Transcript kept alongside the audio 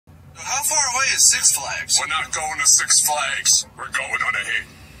How far away is Six Flags? We're not going to Six Flags. We're going on ahead.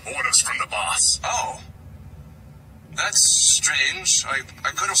 Orders from the boss. Oh. That's strange. I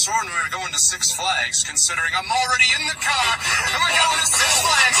could have sworn we were going to Six Flags, considering I'm already in the car, and we're going to Six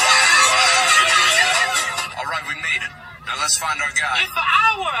Flags. All right, we made it. Now let's find our guy. If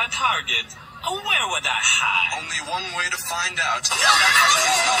I were a target, where would I hide? Only one way to find out.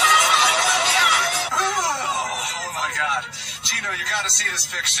 Oh my God. Gino, you gotta see this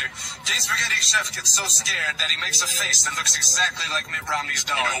picture. Gay Spaghetti Chef gets so scared that he makes a face that looks exactly like Mitt Romney's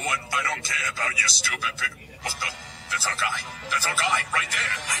dog. You know what? I don't care about your stupid What the? That's our guy. That's our guy, right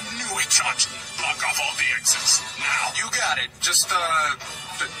there. I knew it, Judge. Block off all the exits. Now. You got it. Just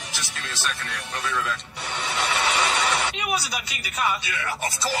give me a second here. I'll be right back. He wasn't on King the Cock. Yeah,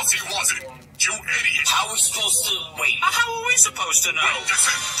 of course he wasn't. You idiot. How are we supposed to wait? How are we supposed to know? Wait,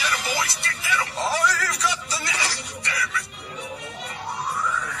 that's it. Get him, boys. Get him. I've got the net. Damn it.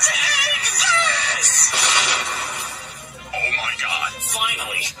 Take this! Oh my God.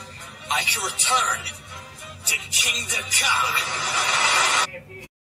 Finally, I can return to King the Cock.